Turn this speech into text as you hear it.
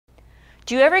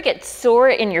Do you ever get sore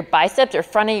in your biceps or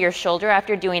front of your shoulder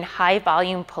after doing high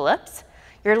volume pull-ups?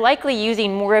 You're likely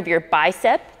using more of your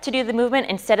bicep to do the movement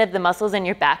instead of the muscles in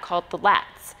your back called the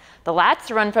lats. The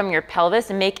lats run from your pelvis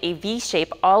and make a V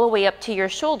shape all the way up to your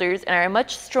shoulders and are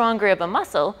much stronger of a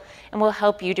muscle and will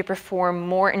help you to perform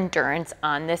more endurance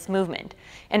on this movement.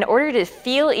 In order to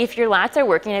feel if your lats are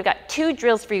working, I've got 2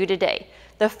 drills for you today.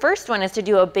 The first one is to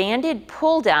do a banded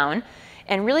pull down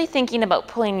and really thinking about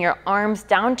pulling your arms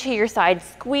down to your side,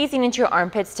 squeezing into your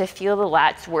armpits to feel the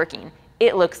lats working.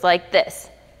 It looks like this.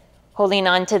 Holding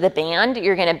on to the band,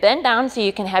 you're gonna bend down so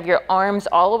you can have your arms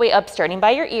all the way up starting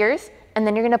by your ears, and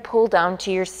then you're gonna pull down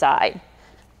to your side.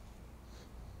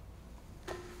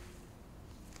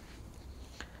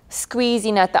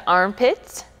 Squeezing at the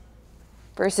armpits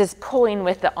versus pulling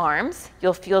with the arms.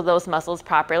 You'll feel those muscles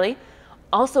properly.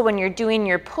 Also, when you're doing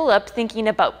your pull-up, thinking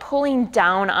about pulling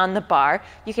down on the bar,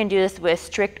 you can do this with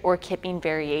strict or kipping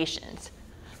variations.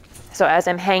 So as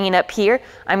I'm hanging up here,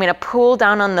 I'm gonna pull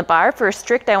down on the bar. For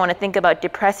strict, I wanna think about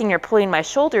depressing or pulling my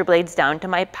shoulder blades down to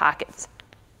my pockets.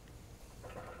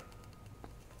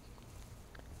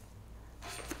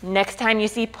 Next time you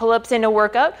see pull-ups in a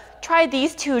workout, try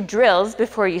these 2 drills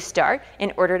before you start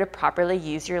in order to properly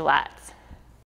use your lats.